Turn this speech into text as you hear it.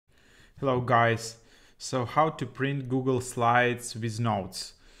Hello guys, so how to print Google Slides with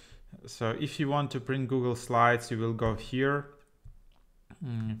notes. So if you want to print Google Slides, you will go here,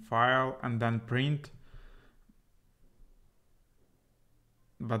 file, and then print.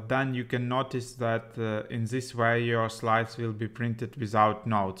 But then you can notice that in this way your slides will be printed without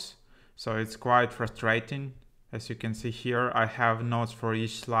notes. So it's quite frustrating. As you can see here, I have notes for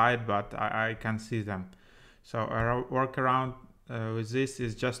each slide, but I can see them. So a workaround with this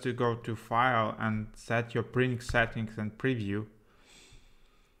is just to go to File and set your print settings and preview.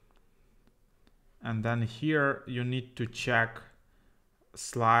 And then here you need to check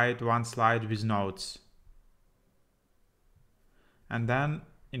one slide with notes. And then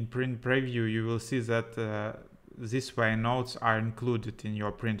in print preview you will see that this way notes are included in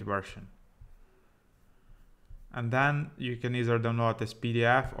your print version. And then you can either download as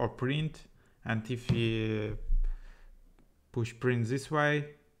PDF or print, and if you push print this way,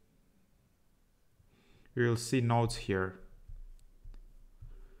 you will see notes here.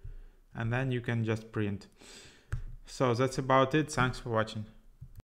 And then you can just print. So that's about it. Thanks for watching.